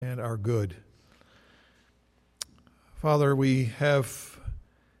our good. Father, we have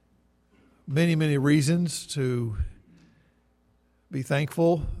many, many reasons to be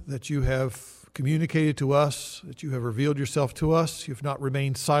thankful that you have communicated to us, that you have revealed yourself to us. You've not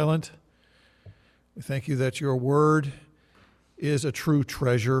remained silent. We thank you that your word is a true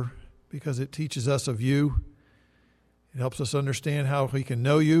treasure because it teaches us of you. It helps us understand how we can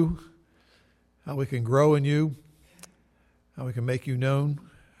know you, how we can grow in you, how we can make you known,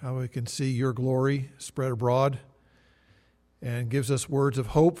 how we can see your glory spread abroad, and gives us words of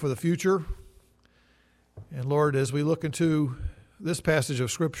hope for the future. And Lord, as we look into this passage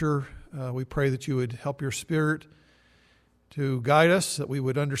of Scripture, we pray that you would help your Spirit to guide us, that we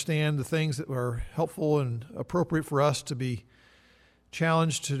would understand the things that are helpful and appropriate for us to be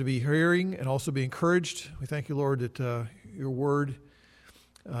challenged, to be hearing, and also be encouraged. We thank you, Lord, that your word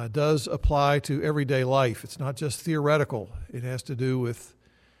does apply to everyday life. It's not just theoretical. It has to do with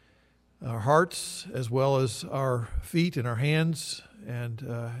our hearts as well as our feet and our hands, and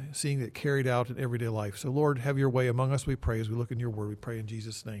seeing it carried out in everyday life. So, Lord, have your way among us, we pray, as we look in your word. We pray in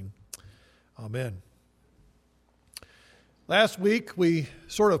Jesus' name. Amen. Last week, we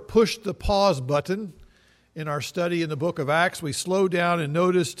sort of pushed the pause button in our study in the book of Acts. We slowed down and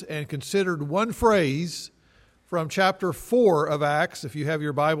noticed and considered one phrase from chapter 4 of Acts. If you have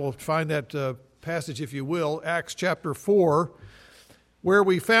your Bible, find that passage, if you will, Acts chapter 4, where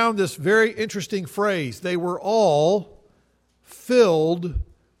we found this very interesting phrase. They were all filled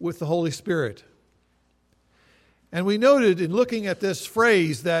with the Holy Spirit. And we noted in looking at this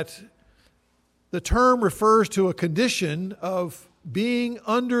phrase that the term refers to a condition of being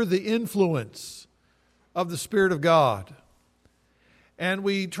under the influence of the Spirit of God. And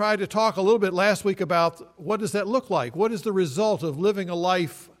we tried to talk a little bit last week about what does that look like? What is the result of living a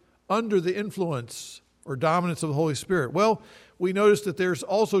life under the influence or dominance of the Holy Spirit? Well, we noticed that there's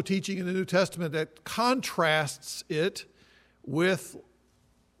also teaching in the New Testament that contrasts it with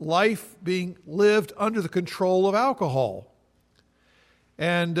life being lived under the control of alcohol.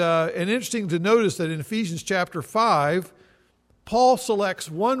 And interesting to notice that in Ephesians chapter 5, Paul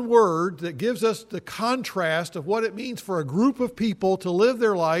selects one word that gives us the contrast of what it means for a group of people to live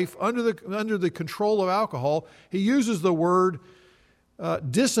their life under the control of alcohol. He uses the word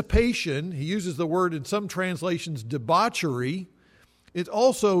dissipation. He uses the word in some translations debauchery. It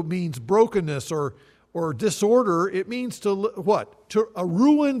also means brokenness or disorder. It means to a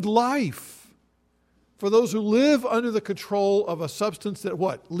ruined life for those who live under the control of a substance that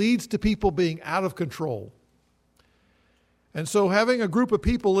leads to people being out of control. And so having a group of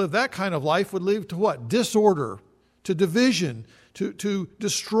people live that kind of life would lead to what? Disorder, to division, to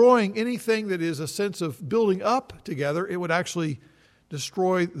destroying anything that is a sense of building up together. It would actually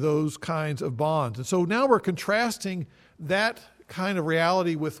destroy those kinds of bonds. And so now we're contrasting that kind of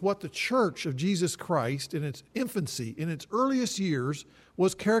reality with what the church of Jesus Christ in its infancy, in its earliest years,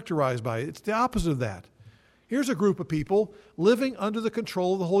 was characterized by. It's the opposite of that. Here's a group of people living under the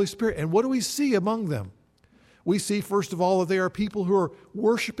control of the Holy Spirit. And what do we see among them? We see, first of all, that they are people who are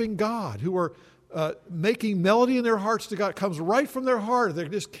worshiping God, who are making melody in their hearts to God. It comes right from their heart. They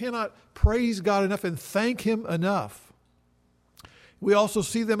just cannot praise God enough and thank Him enough. We also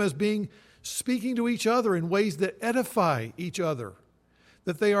see them as speaking to each other in ways that edify each other,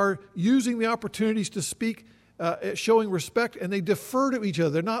 that they are using the opportunities to speak, showing respect, and they defer to each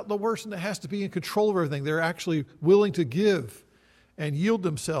other. They're not the person that has to be in control of everything. They're actually willing to give and yield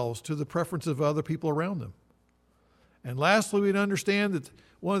themselves to the preferences of other people around them. And lastly, we understand that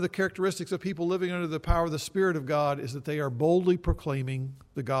one of the characteristics of people living under the power of the Spirit of God is that they are boldly proclaiming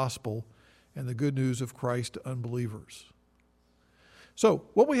the gospel and the good news of Christ to unbelievers. So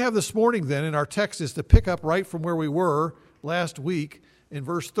what we have this morning then in our text is to pick up right from where we were last week in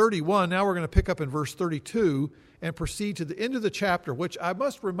verse 31. Now we're going to pick up in verse 32 and proceed to the end of the chapter, which I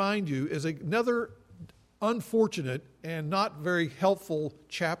must remind you is another unfortunate and not very helpful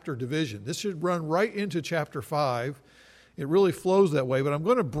chapter division. This should run right into chapter 5. It really flows that way, but I'm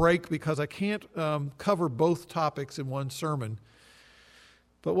going to break because I can't cover both topics in one sermon.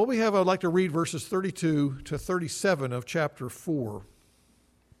 But what we have, I'd like to read verses 32 to 37 of chapter 4.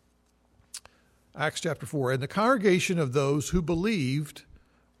 Acts chapter 4. And the congregation of those who believed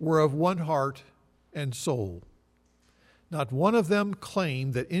were of one heart and soul. Not one of them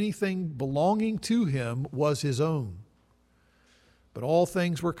claimed that anything belonging to him was his own, but all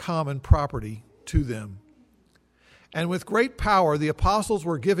things were common property to them. And with great power the apostles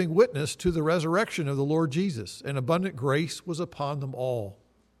were giving witness to the resurrection of the Lord Jesus, and abundant grace was upon them all.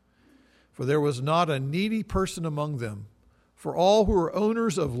 For there was not a needy person among them, for all who were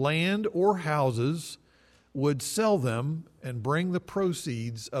owners of land or houses would sell them and bring the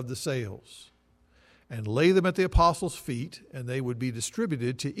proceeds of the sales and lay them at the apostles' feet, and they would be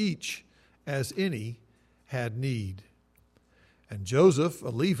distributed to each as any had need. And Joseph, a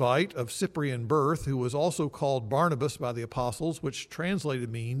Levite of Cyprian birth, who was also called Barnabas by the apostles, which translated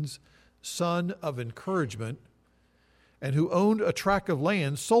means son of encouragement, and who owned a tract of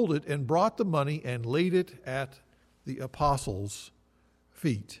land, sold it and brought the money and laid it at the apostles'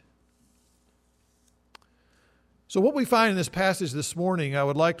 feet. So what we find in this passage this morning, I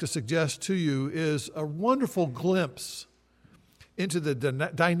would like to suggest to you, is a wonderful glimpse into the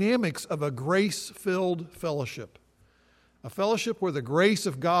dynamics of a grace-filled fellowship. A fellowship where the grace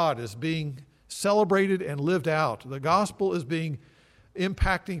of God is being celebrated and lived out. The gospel is being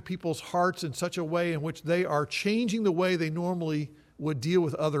impacting people's hearts in such a way in which they are changing the way they normally would deal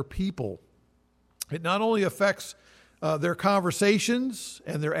with other people. It not only affects their conversations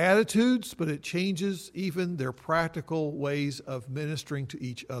and their attitudes, but it changes even their practical ways of ministering to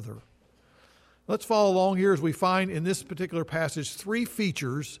each other. Let's follow along here as we find in this particular passage 3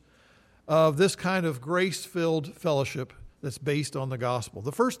 features of this kind of grace-filled fellowship that's based on the gospel.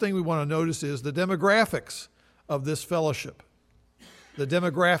 The first thing we want to notice is the demographics of this fellowship. The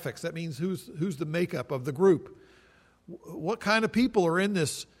demographics, that means who's the makeup of the group. What kind of people are in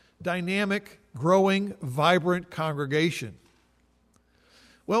this dynamic, growing, vibrant congregation?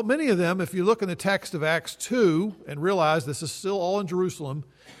 Well, many of them, if you look in the text of Acts 2 and realize this is still all in Jerusalem,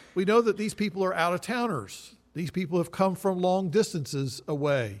 we know that these people are out-of-towners. These people have come from long distances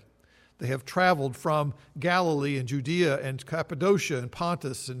away. They have traveled from Galilee and Judea and Cappadocia and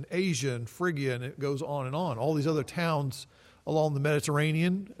Pontus and Asia and Phrygia, and it goes on and on. All these other towns along the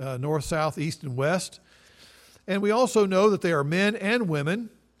Mediterranean, north, south, east, and west. And we also know that they are men and women.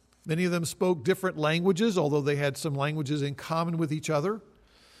 Many of them spoke different languages, although they had some languages in common with each other.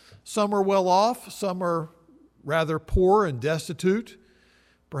 Some are well off, some are rather poor and destitute.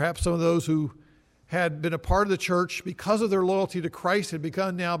 Perhaps some of those who had been a part of the church because of their loyalty to Christ had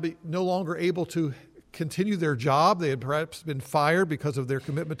become no longer able to continue their job. They had perhaps been fired because of their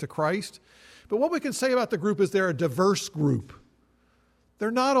commitment to Christ. But what we can say about the group is they're a diverse group.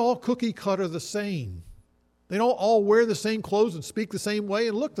 They're not all cookie cutter the same. They don't all wear the same clothes and speak the same way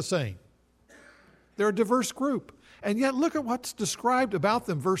and look the same. They're a diverse group. And yet look at what's described about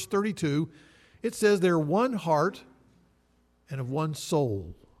them. Verse 32, it says they're one heart and of one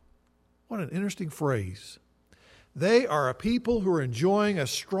soul. What an interesting phrase. They are a people who are enjoying a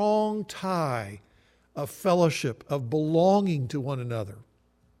strong tie of fellowship, of belonging to one another.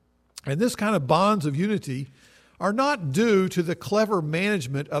 And this kind of bonds of unity are not due to the clever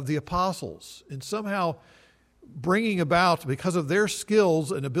management of the apostles in somehow bringing about, because of their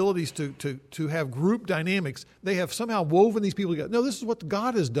skills and abilities to have group dynamics, they have somehow woven these people together. No, this is what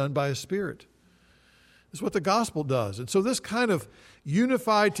God has done by His Spirit. This is what the gospel does. And so this kind of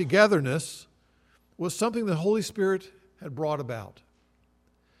unified togetherness was something the Holy Spirit had brought about.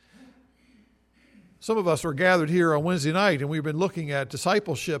 Some of us are gathered here on Wednesday night, and we've been looking at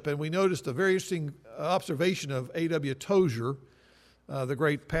discipleship, and we noticed a very interesting observation of A.W. Tozer, the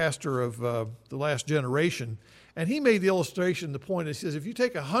great pastor of the last generation. And he made the illustration, the point, he says, if you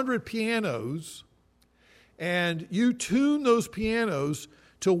take 100 pianos and you tune those pianos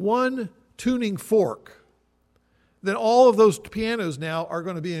to one tuning fork, then all of those pianos now are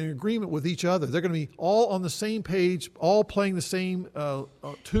going to be in agreement with each other. They're going to be all on the same page, all playing the same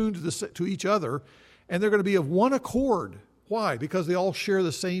tune to each other, and they're going to be of one accord. Why? Because they all share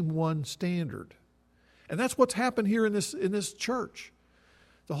the same one standard. And that's what's happened here in this church.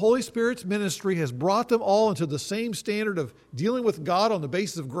 The Holy Spirit's ministry has brought them all into the same standard of dealing with God on the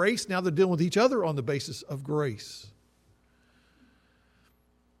basis of grace. Now they're dealing with each other on the basis of grace.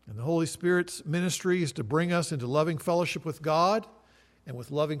 And the Holy Spirit's ministry is to bring us into loving fellowship with God and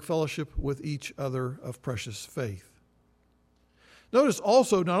with loving fellowship with each other of precious faith. Notice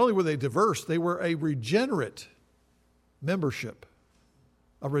also, not only were they diverse, they were a regenerate membership.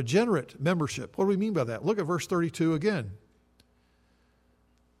 A regenerate membership. What do we mean by that? Look at verse 32 again.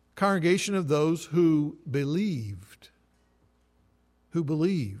 Congregation of those who believed. Who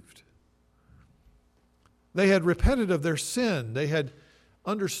believed. They had repented of their sin. They had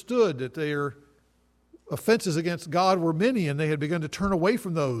understood that their offenses against God were many, and they had begun to turn away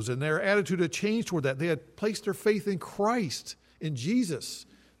from those, and their attitude had changed toward that. They had placed their faith in Christ, in Jesus,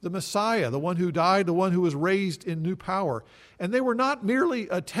 the Messiah, the one who died, the one who was raised in new power. And they were not merely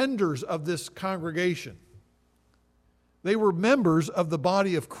attenders of this congregation. They were members of the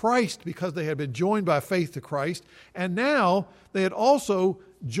body of Christ because they had been joined by faith to Christ. And now they had also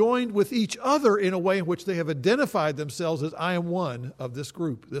joined with each other in a way in which they have identified themselves as, I am one of this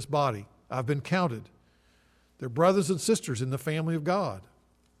group, this body. I've been counted. They're brothers and sisters in the family of God.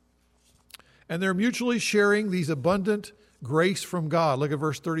 And they're mutually sharing these abundant grace from God. Look at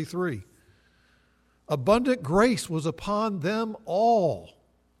verse 33. Abundant grace was upon them all.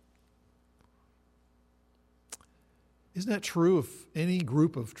 Isn't that true of any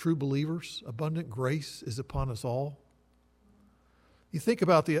group of true believers? Abundant grace is upon us all. You think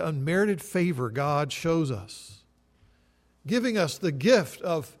about the unmerited favor God shows us, giving us the gift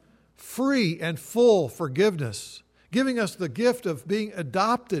of free and full forgiveness, giving us the gift of being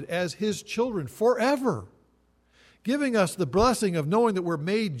adopted as His children forever, giving us the blessing of knowing that we're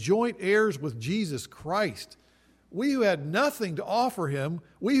made joint heirs with Jesus Christ. We who had nothing to offer Him,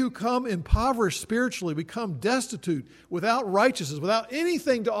 we who come impoverished spiritually, we come destitute, without righteousness, without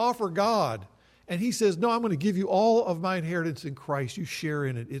anything to offer God. And He says, no, I'm going to give you all of my inheritance in Christ. You share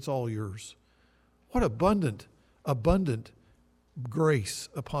in it. It's all yours. What abundant grace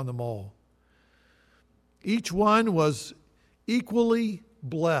upon them all. Each one was equally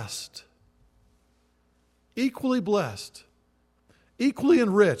blessed. Equally blessed. Equally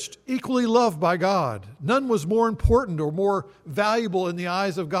enriched, equally loved by God. None was more important or more valuable in the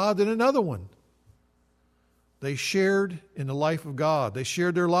eyes of God than another one. They shared in the life of God. They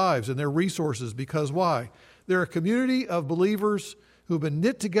shared their lives and their resources because why? They're a community of believers who have been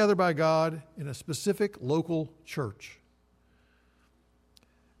knit together by God in a specific local church.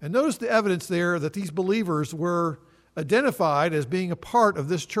 And notice the evidence there that these believers were identified as being a part of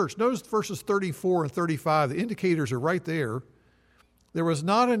this church. Notice verses 34 and 35. The indicators are right there. There was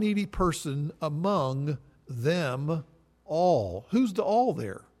not a needy person among them all. Who's the all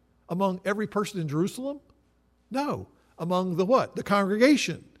there? Among every person in Jerusalem? No. Among the what? The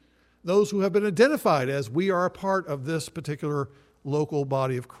congregation. Those who have been identified as we are a part of this particular local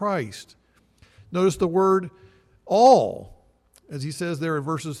body of Christ. Notice the word all, as he says there in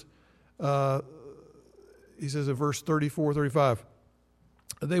verses, he says in verse 34, 35.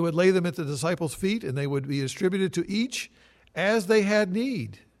 They would lay them at the disciples' feet and they would be distributed to each as they had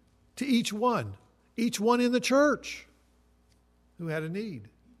need, to each one in the church who had a need.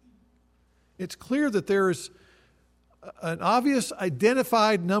 It's clear that there is an obvious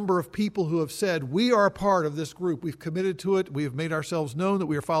identified number of people who have said, we are a part of this group. We've committed to it. We have made ourselves known that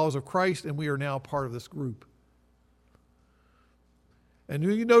we are followers of Christ, and we are now part of this group. And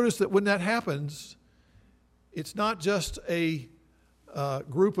you notice that when that happens, it's not just a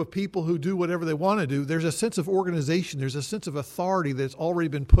group of people who do whatever they want to do. There's a sense of organization. There's a sense of authority that's already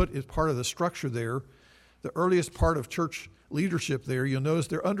been put as part of the structure there. The earliest part of church leadership there, you'll notice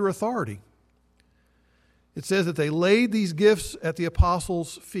they're under authority. It says that they laid these gifts at the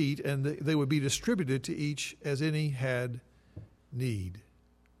apostles' feet and they would be distributed to each as any had need.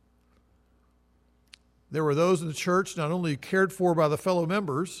 There were those in the church not only cared for by the fellow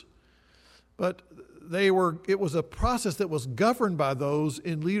members, but it was a process that was governed by those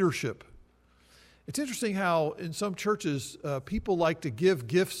in leadership. It's interesting how in some churches people like to give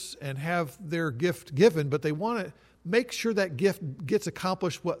gifts and have their gift given, but they want to make sure that gift gets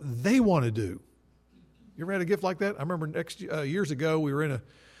accomplished what they want to do. You ever had a gift like that? I remember years ago we were in a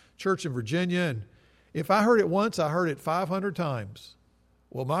church in Virginia, and if I heard it once, I heard it 500 times.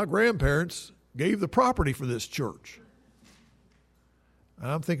 Well, my grandparents gave the property for this church.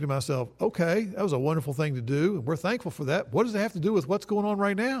 And I'm thinking to myself, okay, that was a wonderful thing to do, and we're thankful for that. What does it have to do with what's going on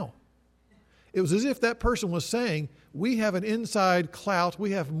right now? It was as if that person was saying, we have an inside clout,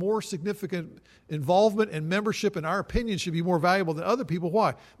 we have more significant involvement and membership, and our opinion should be more valuable than other people.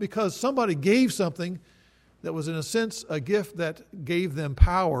 Why? Because somebody gave something that was in a sense a gift that gave them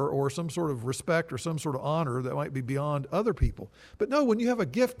power or some sort of respect or some sort of honor that might be beyond other people. But no, when you have a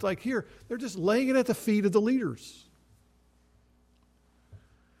gift like here, they're just laying it at the feet of the leaders.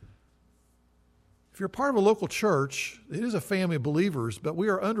 If you're part of a local church, it is a family of believers, but we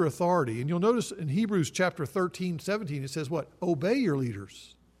are under authority. And you'll notice in Hebrews chapter 13, 17, it says what? Obey your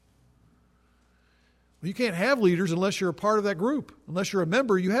leaders. Well, you can't have leaders unless you're a part of that group. Unless you're a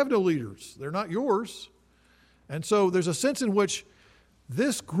member, you have no leaders. They're not yours. And so there's a sense in which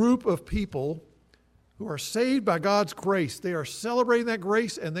this group of people who are saved by God's grace, they are celebrating that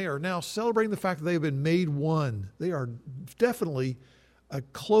grace, and they are now celebrating the fact that they have been made one. They are definitely a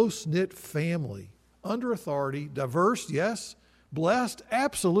close-knit family. Under authority, diverse, yes. Blessed,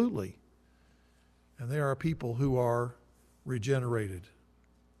 absolutely. And they are people who are regenerated.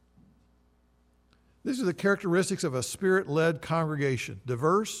 These are the characteristics of a Spirit-led congregation.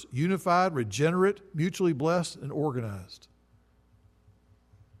 Diverse, unified, regenerate, mutually blessed, and organized.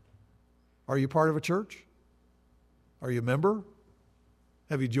 Are you part of a church? Are you a member?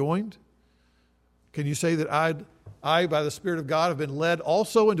 Have you joined? Can you say that I, by the Spirit of God, have been led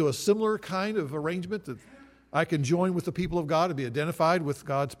also into a similar kind of arrangement that I can join with the people of God and be identified with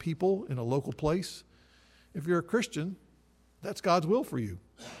God's people in a local place. If you're a Christian, that's God's will for you.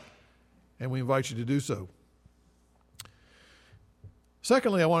 And we invite you to do so.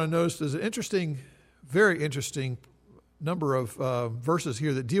 Secondly, I want to notice there's an interesting, very interesting number of verses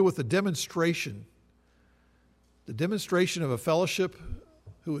here that deal with the demonstration of a fellowship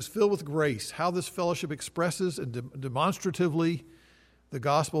who is filled with grace, how this fellowship expresses and demonstratively the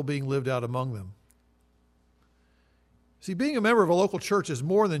gospel being lived out among them. See, being a member of a local church is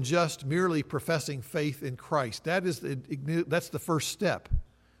more than just merely professing faith in Christ. That's the first step.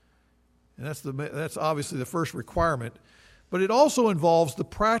 And that's obviously the first requirement. But it also involves the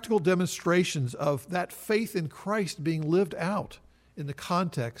practical demonstrations of that faith in Christ being lived out in the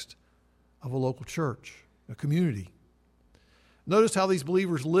context of a local church, a community. Notice how these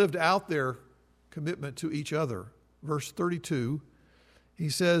believers lived out their commitment to each other. Verse 32, he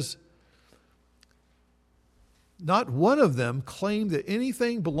says, not one of them claimed that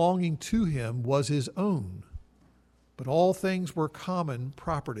anything belonging to him was his own, but all things were common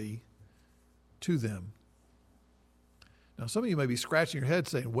property to them. Now, some of you may be scratching your head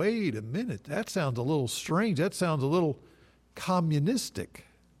saying, wait a minute, that sounds a little strange. That sounds a little communistic.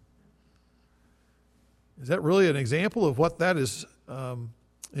 Is that really an example of what that is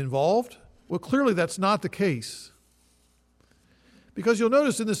involved? Well, clearly that's not the case. Because you'll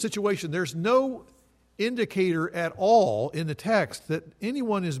notice in this situation, there's no indicator at all in the text that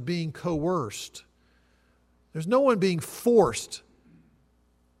anyone is being coerced. There's no one being forced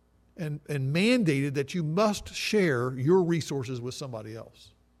and mandated that you must share your resources with somebody else.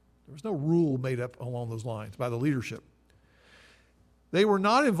 There was no rule made up along those lines by the leadership. They were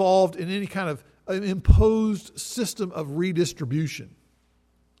not involved in any kind of an imposed system of redistribution.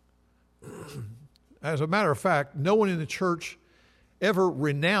 As a matter of fact, no one in the church ever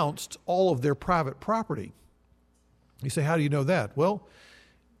renounced all of their private property. You say, how do you know that? Well,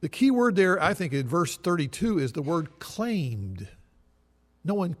 the key word there, I think, in verse 32 is the word claimed.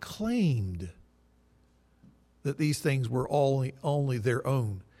 No one claimed that these things were only their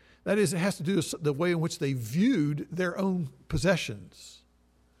own. That is, it has to do with the way in which they viewed their own possessions.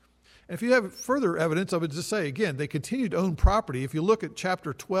 And if you have further evidence, I would just say, again, they continued to own property. If you look at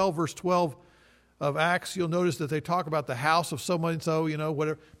chapter 12, verse 12 of Acts, you'll notice that they talk about the house of so-and-so,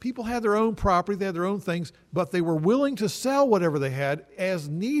 whatever. People had their own property, they had their own things, but they were willing to sell whatever they had as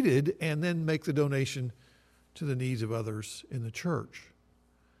needed and then make the donation to the needs of others in the church.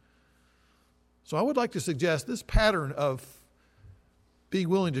 So I would like to suggest this pattern of being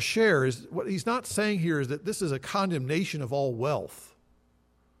willing to share is, what he's not saying here is that this is a condemnation of all wealth.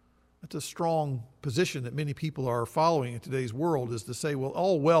 That's a strong position that many people are following in today's world, is to say, well,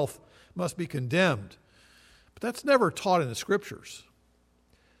 all wealth must be condemned. But that's never taught in the Scriptures.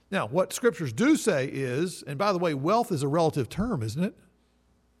 Now, what Scriptures do say is, and by the way, wealth is a relative term, isn't it?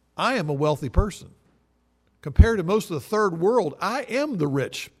 I am a wealthy person. Compared to most of the third world, I am the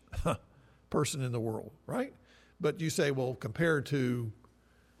rich person in the world, right? But you say, well, compared to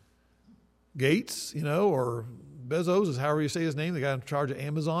Gates, or Bezos, is however you say his name, the guy in charge of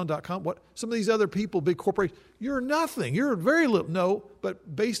Amazon.com, some of these other people, big corporations, you're nothing. You're very little. No,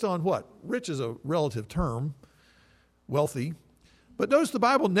 but based on what? Rich is a relative term, wealthy. But notice the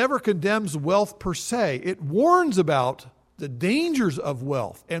Bible never condemns wealth per se. It warns about the dangers of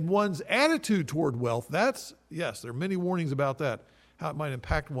wealth and one's attitude toward wealth. Yes, there are many warnings about that, how it might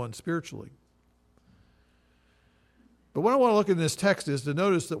impact one spiritually. But what I want to look at in this text is to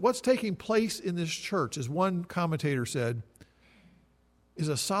notice that what's taking place in this church, as one commentator said, is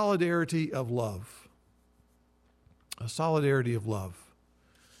a solidarity of love. A solidarity of love.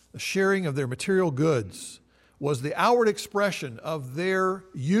 The sharing of their material goods was the outward expression of their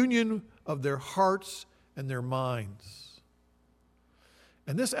union of their hearts and their minds.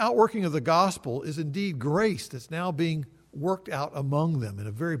 And this outworking of the gospel is indeed grace that's now being worked out among them in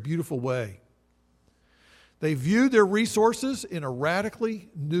a very beautiful way. They viewed their resources in a radically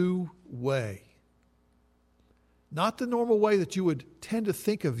new way. Not the normal way that you would tend to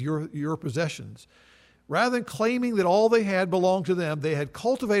think of your possessions. Rather than claiming that all they had belonged to them, they had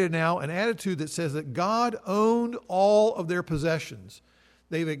cultivated now an attitude that says that God owned all of their possessions.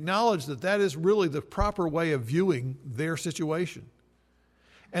 They've acknowledged that that is really the proper way of viewing their situation.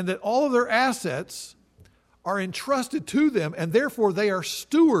 And that all of their assets are entrusted to them, and therefore they are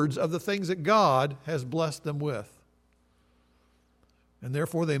stewards of the things that God has blessed them with. And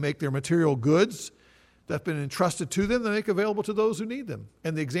therefore they make their material goods that have been entrusted to them, they make available to those who need them.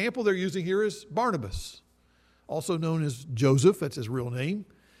 And the example they're using here is Barnabas, also known as Joseph, that's his real name.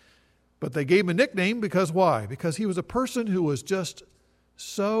 But they gave him a nickname because why? Because he was a person who was just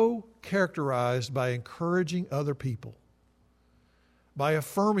so characterized by encouraging other people, by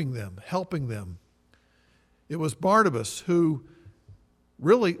affirming them, helping them. It was Barnabas who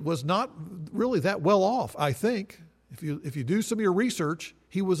really was not really that well off, I think. If you do some of your research,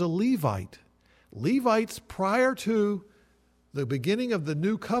 he was a Levite. Levites prior to the beginning of the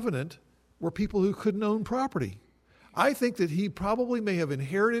new covenant were people who couldn't own property. I think that he probably may have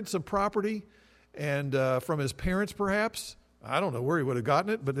inherited some property and from his parents perhaps. I don't know where he would have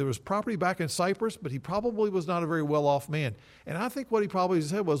gotten it, but there was property back in Cyprus, but he probably was not a very well-off man. And I think what he probably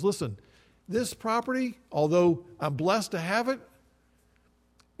said was, listen, this property, although I'm blessed to have it,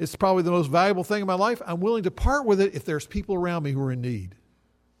 it's probably the most valuable thing in my life. I'm willing to part with it if there's people around me who are in need.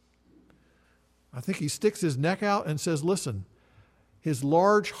 I think he sticks his neck out and says, listen, his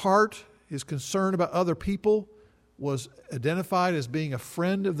large heart, his concern about other people was identified as being a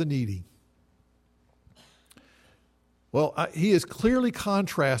friend of the needy. Well, he is clearly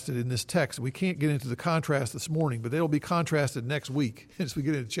contrasted in this text. We can't get into the contrast this morning, but they'll be contrasted next week as we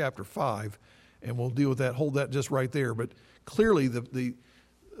get into chapter 5, and we'll deal with that, hold that just right there. But clearly the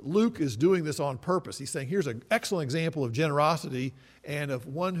Luke is doing this on purpose. He's saying here's an excellent example of generosity and of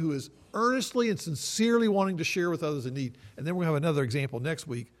one who is earnestly and sincerely wanting to share with others in need. And then we'll have another example next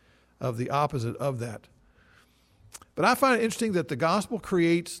week of the opposite of that. But I find it interesting that the gospel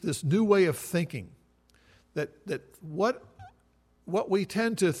creates this new way of thinking. That what we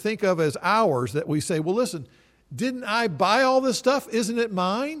tend to think of as ours, that we say, well, listen, didn't I buy all this stuff? Isn't it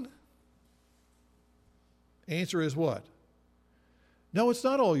mine? Answer is what? No, it's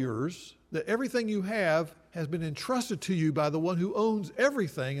not all yours. That everything you have has been entrusted to you by the one who owns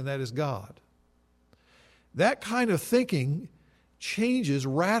everything, and that is God. That kind of thinking changes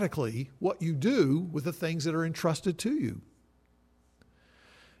radically what you do with the things that are entrusted to you.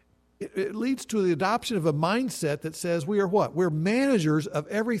 It leads to the adoption of a mindset that says we are what? We're managers of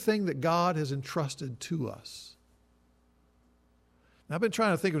everything that God has entrusted to us. Now, I've been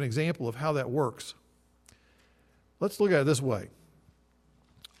trying to think of an example of how that works. Let's look at it this way.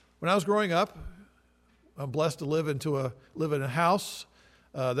 When I was growing up, I'm blessed to live in a house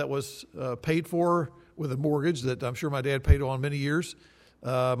that was paid for with a mortgage that I'm sure my dad paid on many years.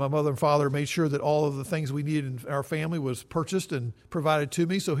 My mother and father made sure that all of the things we needed in our family was purchased and provided to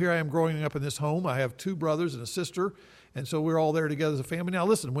me. So here I am growing up in this home. I have 2 brothers and a sister, and so we're all there together as a family. Now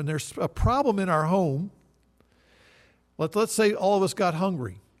listen, when there's a problem in our home, let's say all of us got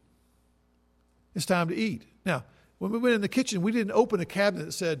hungry. It's time to eat. Now, when we went in the kitchen, we didn't open a cabinet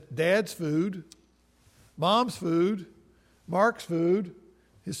that said Dad's food, Mom's food, Mark's food,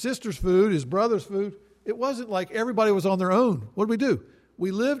 his sister's food, his brother's food. It wasn't like everybody was on their own. What did we do? We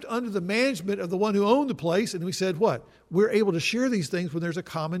lived under the management of the one who owned the place, and we said, what? We're able to share these things when there's a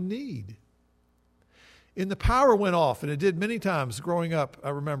common need. And the power went off, and it did many times growing up, I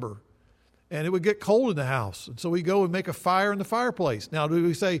remember. And it would get cold in the house. And so we go and make a fire in the fireplace. Now, do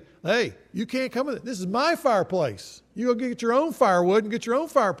we say, hey, you can't come in? This is my fireplace. You go get your own firewood and get your own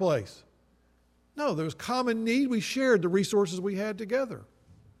fireplace. No, there was common need. We shared the resources we had together.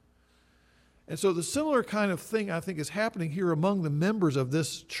 And so the similar kind of thing, I think, is happening here among the members of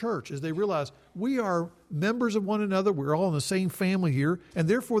this church as they realize we are members of one another. We're all in the same family here. And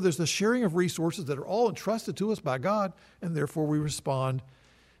therefore, there's the sharing of resources that are all entrusted to us by God. And therefore, we respond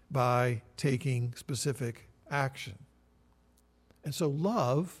by taking specific action. And so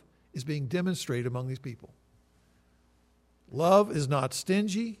love is being demonstrated among these people. Love is not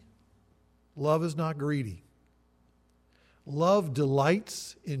stingy. Love is not greedy. Love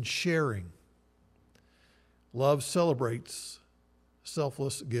delights in sharing. Love celebrates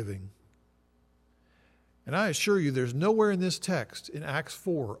selfless giving. And I assure you, there's nowhere in this text, in Acts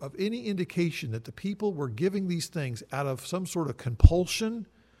 4, of any indication that the people were giving these things out of some sort of compulsion,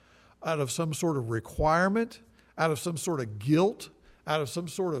 out of some sort of requirement, out of some sort of guilt, out of some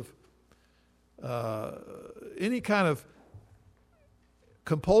sort of any kind of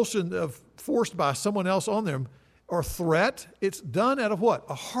compulsion forced by someone else on them or threat. It's done out of what?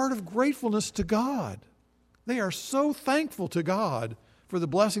 A heart of gratefulness to God. They are so thankful to God for the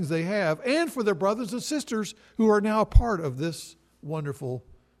blessings they have and for their brothers and sisters who are now a part of this wonderful,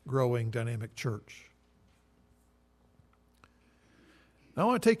 growing, dynamic church. Now, I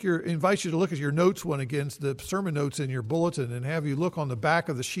want to invite you to look at your notes one again, the sermon notes in your bulletin, and have you look on the back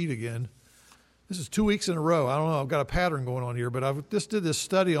of the sheet again. This is 2 weeks in a row. I don't know, I've got a pattern going on here, but I just did this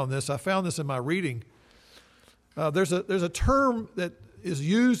study on this. I found this in my reading. There's a term that is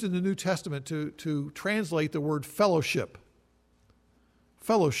used in the New Testament to translate the word fellowship.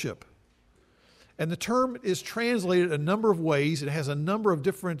 Fellowship. And the term is translated a number of ways. It has a number of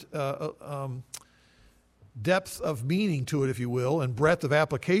different depth of meaning to it, if you will, and breadth of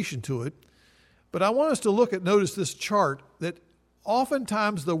application to it. But I want us to notice this chart, that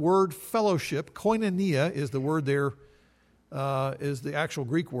oftentimes the word fellowship, koinonia is the word there, is the actual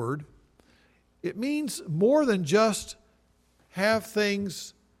Greek word. It means more than just have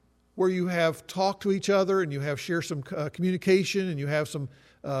things where you have talked to each other and you have share some communication and you have some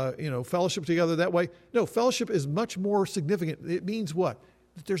fellowship together that way. No, fellowship is much more significant. It means what?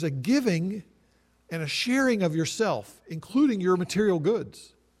 That there's a giving and a sharing of yourself, including your material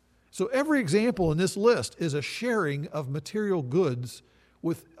goods. So every example in this list is a sharing of material goods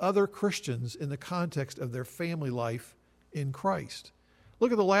with other Christians in the context of their family life in Christ.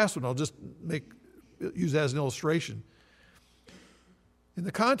 Look at the last one. I'll just use that as an illustration. In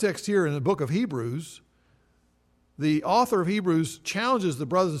the context here in the book of Hebrews, the author of Hebrews challenges the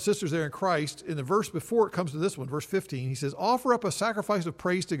brothers and sisters there in Christ. In the verse before it comes to this one, verse 15, he says, offer up a sacrifice of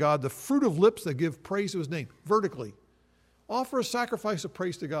praise to God, the fruit of lips that give praise to his name. Vertically. Offer a sacrifice of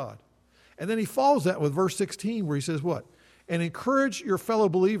praise to God. And then he follows that with verse 16 where he says what? And encourage your fellow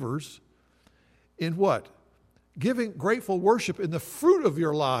believers in what? Giving grateful worship in the fruit of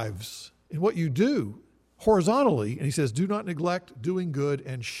your lives, in what you do horizontally. And he says, do not neglect doing good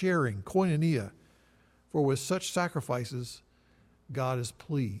and sharing, koinonia, for with such sacrifices God is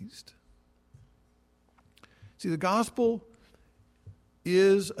pleased. See, the gospel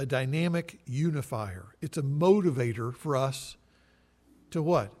is a dynamic unifier. It's a motivator for us to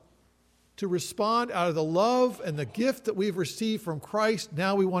what? To respond out of the love and the gift that we've received from Christ.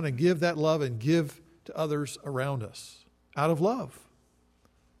 Now we want to give that love and give to others around us out of love.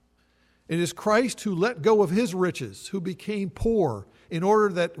 It is Christ who let go of his riches, who became poor, in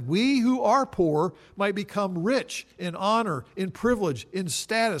order that we who are poor might become rich in honor, in privilege, in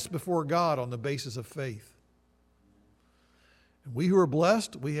status before God on the basis of faith. And we who are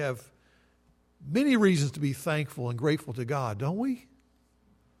blessed, we have many reasons to be thankful and grateful to God, don't we?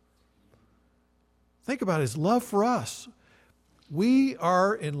 Think about his love for us. We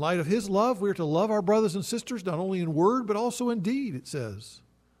are, in light of his love, we are to love our brothers and sisters, not only in word, but also in deed, it says.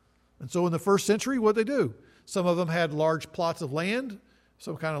 And so in the first century, what did they do? Some of them had large plots of land,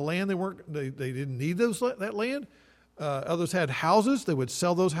 some kind of land they didn't need that land. Others had houses. They would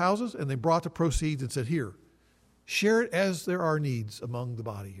sell those houses, and they brought the proceeds and said, here, share it as there are needs among the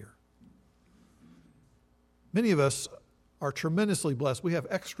body here. Many of us are tremendously blessed. We have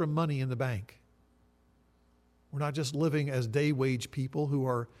extra money in the bank. We're not just living as day wage people who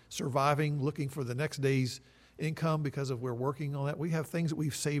are surviving, looking for the next day's income because of we're working on that. We have things that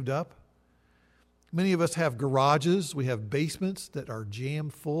we've saved up. Many of us have garages. We have basements that are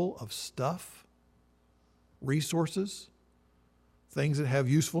jammed full of stuff, resources, things that have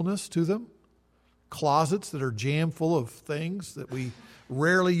usefulness to them, closets that are jammed full of things that we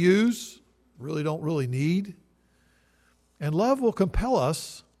rarely use, don't really need. And love will compel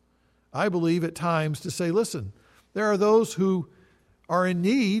us, I believe, at times to say, listen, there are those who are in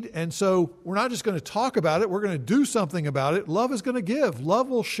need, and so we're not just going to talk about it, we're going to do something about it. Love is going to give. Love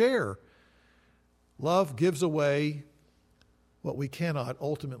will share. Love gives away what we cannot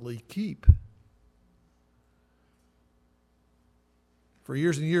ultimately keep. For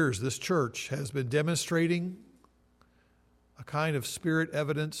years and years, this church has been demonstrating a kind of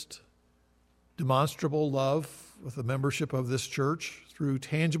spirit-evidenced, demonstrable love with the membership of this church through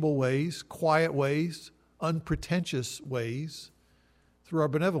tangible ways, quiet ways, unpretentious ways, through our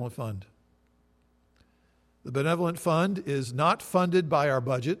benevolent fund. The benevolent fund is not funded by our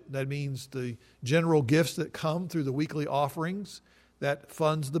budget. That means the general gifts that come through the weekly offerings, that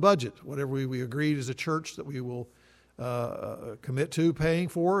funds the budget. Whatever we agreed as a church that we will commit to paying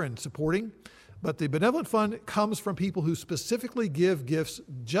for and supporting. But the benevolent fund comes from people who specifically give gifts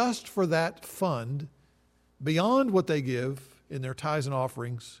just for that fund beyond what they give in their tithes and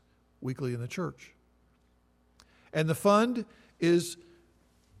offerings weekly in the church. And the fund is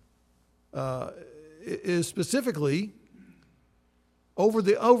specifically over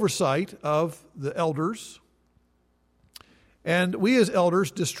the oversight of the elders. And we as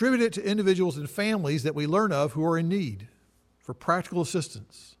elders distribute it to individuals and families that we learn of who are in need for practical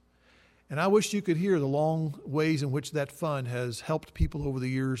assistance. And I wish you could hear the long ways in which that fund has helped people over the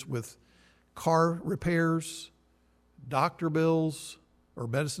years with car repairs, doctor bills or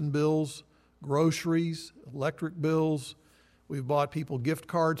medicine bills, groceries, electric bills. We've bought people gift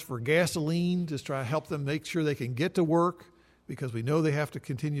cards for gasoline to try to help them make sure they can get to work because we know they have to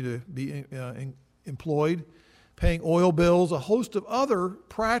continue to be employed. Paying oil bills, a host of other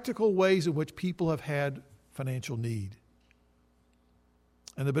practical ways in which people have had financial need.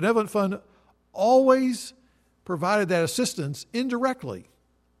 And the Benevolent Fund always provided that assistance indirectly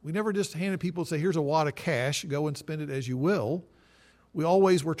We never just handed people and say, here's a wad of cash, go and spend it as you will. We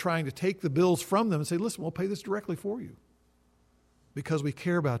always were trying to take the bills from them and say, listen, we'll pay this directly for you because we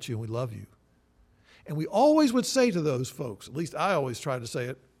care about you and we love you. And we always would say to those folks, at least I always tried to say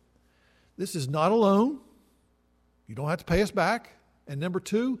it, this is not a loan. You don't have to pay us back. And number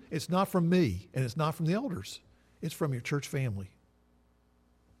two, it's not from me and it's not from the elders. It's from your church family.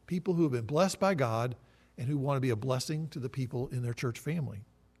 People who have been blessed by God and who want to be a blessing to the people in their church family.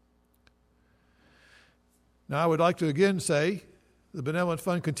 Now, I would like to again say the Benevolent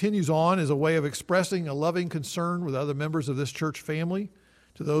Fund continues on as a way of expressing a loving concern with other members of this church family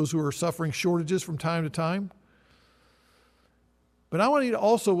to those who are suffering shortages from time to time. But I want to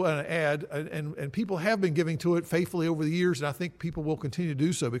also add, and people have been giving to it faithfully over the years, and I think people will continue to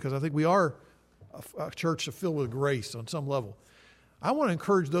do so because I think we are a church filled with grace on some level. I want to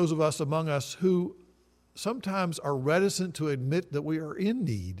encourage those of us among us who sometimes are reticent to admit that we are in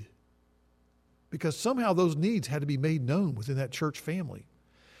need because somehow those needs had to be made known within that church family.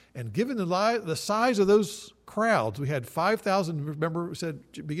 And given the size of those crowds, we had 5,000, remember we said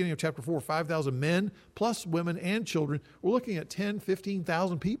beginning of chapter 4, 5,000 men plus women and children. We're looking at 10,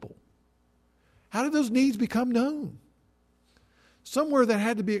 15,000 people. How did those needs become known? Somewhere that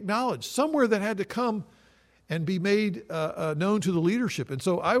had to be acknowledged, somewhere that had to come and be made known to the leadership. And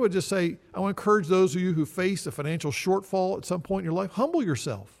so I would just say, I want to encourage those of you who face a financial shortfall at some point in your life, humble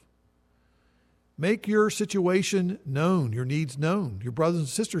yourself. Make your situation known, your needs known. Your brothers and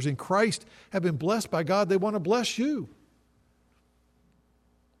sisters in Christ have been blessed by God. They want to bless you.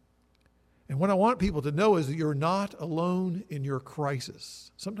 And what I want people to know is that you're not alone in your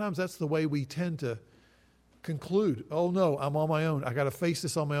crisis. Sometimes that's the way we tend to conclude. Oh no, I'm on my own. I got to face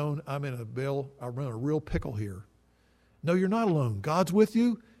this on my own. I'm in a real pickle here. No, you're not alone. God's with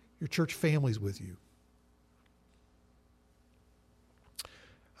you. Your church family's with you.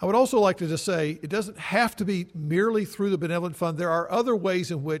 I would also like to just say it doesn't have to be merely through the Benevolent Fund. There are other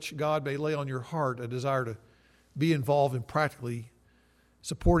ways in which God may lay on your heart a desire to be involved in practically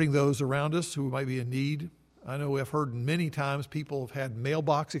supporting those around us who might be in need. I know I've heard many times people have had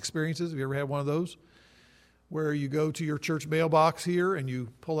mailbox experiences. Have you ever had one of those? Where you go to your church mailbox here and you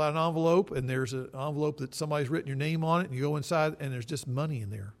pull out an envelope and there's an envelope that somebody's written your name on it and you go inside and there's just money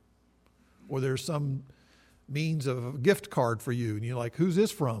in there. Or there's some means of a gift card for you. And you're like, who's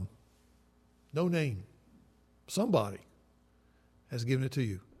this from? No name. Somebody has given it to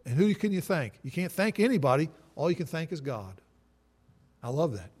you. And who can you thank? You can't thank anybody. All you can thank is God. I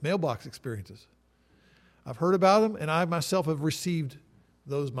love that. Mailbox experiences. I've heard about them, and I myself have received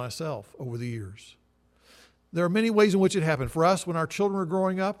those myself over the years. There are many ways in which it happened. For us, when our children were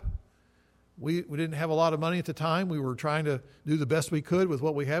growing up, we didn't have a lot of money at the time. We were trying to do the best we could with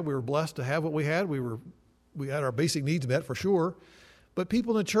what we had. We were blessed to have what we had. We had our basic needs met for sure. But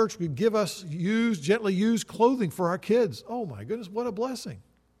people in the church would give us gently used clothing for our kids. Oh my goodness, what a blessing.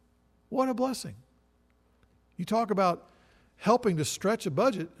 What a blessing. You talk about helping to stretch a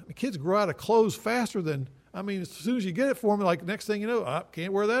budget. Kids grow out of clothes faster than, as soon as you get it for them, like next thing you know, I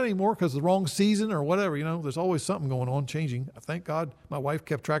can't wear that anymore because the wrong season or whatever. There's always something going on, changing. Thank God my wife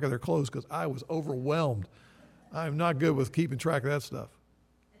kept track of their clothes because I was overwhelmed. I'm not good with keeping track of that stuff.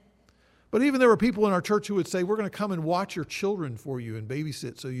 But even there were people in our church who would say, we're going to come and watch your children for you and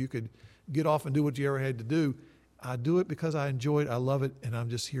babysit so you could get off and do what you ever had to do. I do it because I enjoy it, I love it, and I'm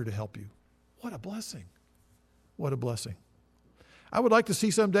just here to help you. What a blessing. What a blessing. I would like to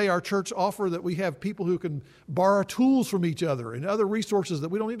see someday our church offer that we have people who can borrow tools from each other and other resources that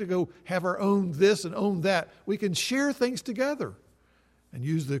we don't need to go have our own this and own that. We can share things together and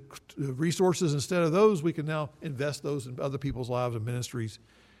use the resources. Instead of those, we can now invest those in other people's lives and ministries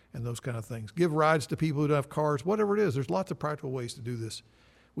and those kind of things. Give rides to people who don't have cars, whatever it is. There's lots of practical ways to do this.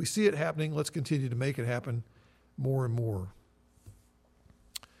 We see it happening. Let's continue to make it happen more and more.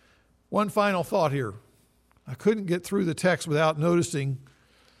 One final thought here. I couldn't get through the text without noticing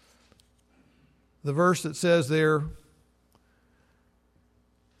the verse that says there,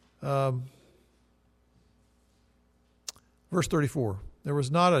 verse 34, there was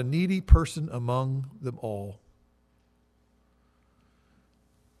not a needy person among them all.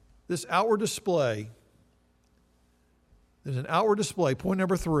 This outward display, there's an outward display, point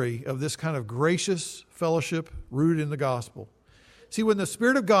number 3, of this kind of gracious fellowship rooted in the gospel. See, when the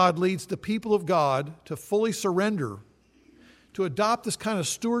Spirit of God leads the people of God to fully surrender, to adopt this kind of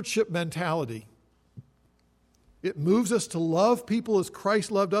stewardship mentality, it moves us to love people as Christ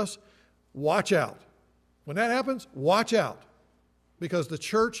loved us. Watch out. When that happens, watch out. Because the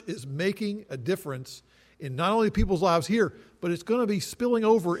church is making a difference in not only people's lives here, but it's going to be spilling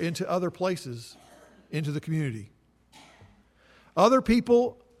over into other places, into the community. Other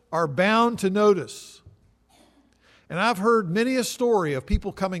people are bound to notice. And I've heard many a story of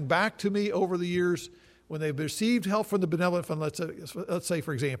people coming back to me over the years when they've received help from the Benevolent Fund, let's say,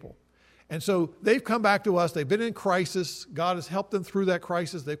 for example. And so they've come back to us. They've been in crisis. God has helped them through that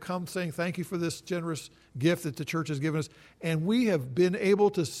crisis. They've come saying, thank you for this generous gift that the church has given us. And we have been able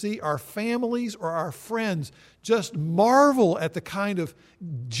to see our families or our friends just marvel at the kind of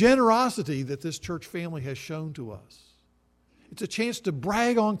generosity that this church family has shown to us. It's a chance to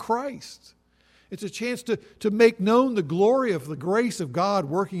brag on Christ. It's a chance to make known the glory of the grace of God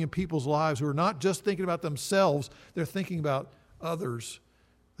working in people's lives who are not just thinking about themselves, they're thinking about others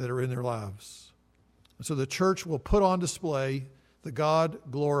that are in their lives. And so the church will put on display the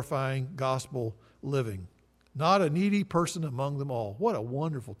God-glorifying gospel living, not a needy person among them all. What a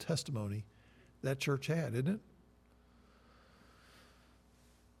wonderful testimony that church had, isn't it?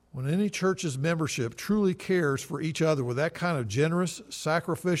 When any church's membership truly cares for each other with that kind of generous,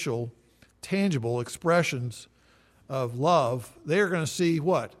 sacrificial, tangible expressions of love, they are going to see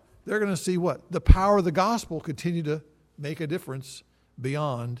what? They're going to see what? The power of the gospel continue to make a difference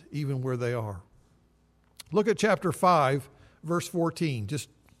beyond even where they are. Look at chapter 5, verse 14. Just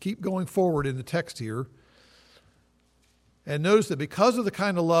keep going forward in the text here. And notice that because of the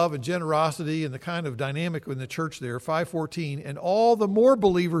kind of love and generosity and the kind of dynamic in the church there, 5:14, and all the more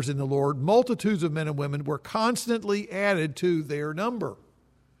believers in the Lord, multitudes of men and women were constantly added to their number.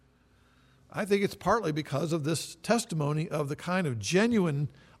 I think it's partly because of this testimony of the kind of genuine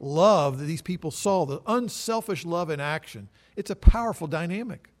love that these people saw, the unselfish love in action. It's a powerful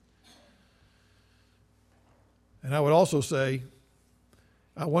dynamic. And I would also say,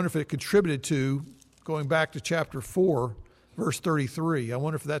 I wonder if it contributed to, going back to chapter 4, verse 33, I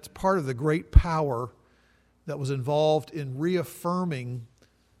wonder if that's part of the great power that was involved in reaffirming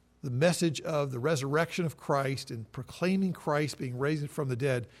the message of the resurrection of Christ and proclaiming Christ being raised from the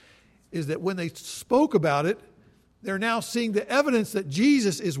dead, is that when they spoke about it, they're now seeing the evidence that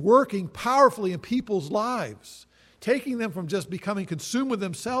Jesus is working powerfully in people's lives, taking them from just becoming consumed with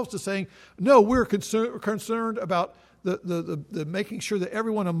themselves to saying, no, we're concerned about the making sure that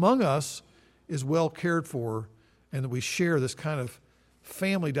everyone among us is well cared for and that we share this kind of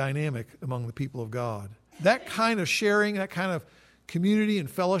family dynamic among the people of God. That kind of sharing, that kind of community and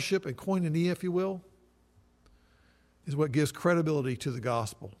fellowship and koinonia, if you will, is what gives credibility to the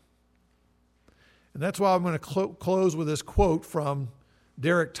gospel. And that's why I'm going to close with this quote from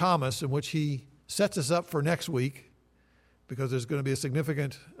Derek Thomas, in which he sets us up for next week, because there's going to be a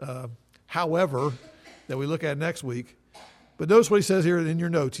significant however that we look at next week. But notice what he says here in your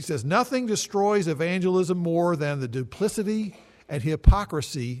notes. He says, nothing destroys evangelism more than the duplicity and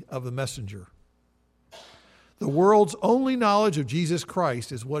hypocrisy of the messenger. The world's only knowledge of Jesus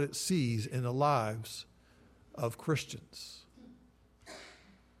Christ is what it sees in the lives of Christians.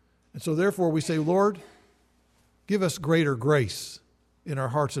 And so therefore we say, Lord, give us greater grace in our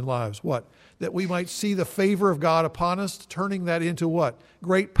hearts and lives. What? That we might see the favor of God upon us, turning that into what?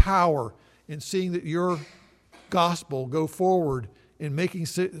 Great power in seeing that your gospel go forward in making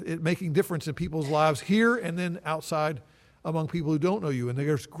difference in people's lives here and then outside among people who don't know you. And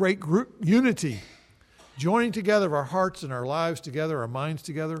there's great group unity, joining together our hearts and our lives together, our minds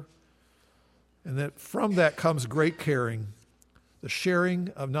together. And that from that comes great caring, the sharing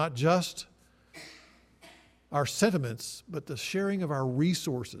of not just our sentiments, but the sharing of our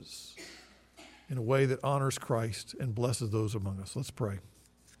resources in a way that honors Christ and blesses those among us. Let's pray.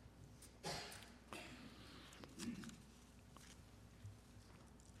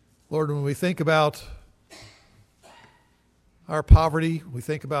 Lord, when we think about our poverty, we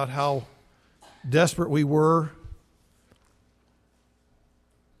think about how desperate we were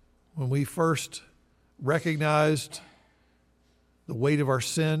when we first recognized the weight of our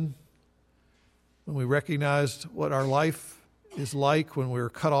sin, when we recognized what our life is like when we were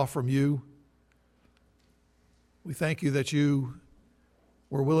cut off from you. We thank you that you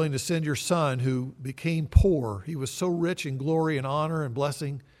were willing to send your Son, who became poor. He was so rich in glory and honor and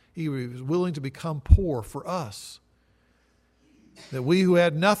blessing. He was willing to become poor for us, that we who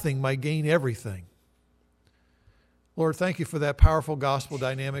had nothing might gain everything. Lord, thank you for that powerful gospel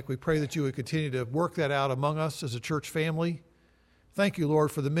dynamic. We pray that you would continue to work that out among us as a church family. Thank you, Lord,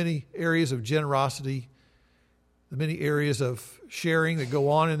 for the many areas of generosity, the many areas of sharing that go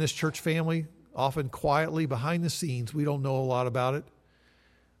on in this church family, often quietly behind the scenes. We don't know a lot about it.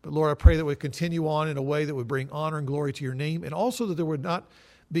 But Lord, I pray that we continue on in a way that would bring honor and glory to your name, and also that there would not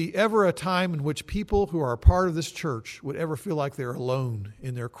be ever a time in which people who are a part of this church would ever feel like they're alone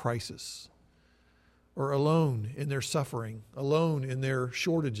in their crisis, or alone in their suffering, alone in their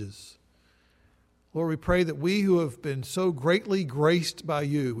shortages. Lord, we pray that we who have been so greatly graced by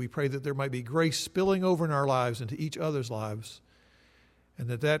you, we pray that there might be grace spilling over in our lives into each other's lives, and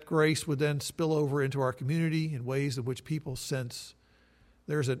that grace would then spill over into our community in ways in which people sense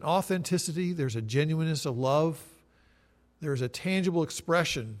there's an authenticity, there's a genuineness of love, there's a tangible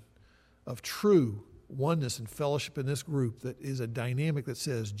expression of true oneness and fellowship in this group that is a dynamic that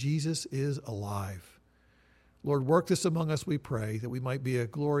says Jesus is alive. Lord, work this among us, we pray, that we might be a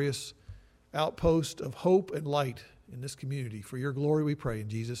glorious outpost of hope and light in this community. For your glory we pray in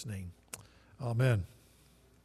Jesus' name. Amen.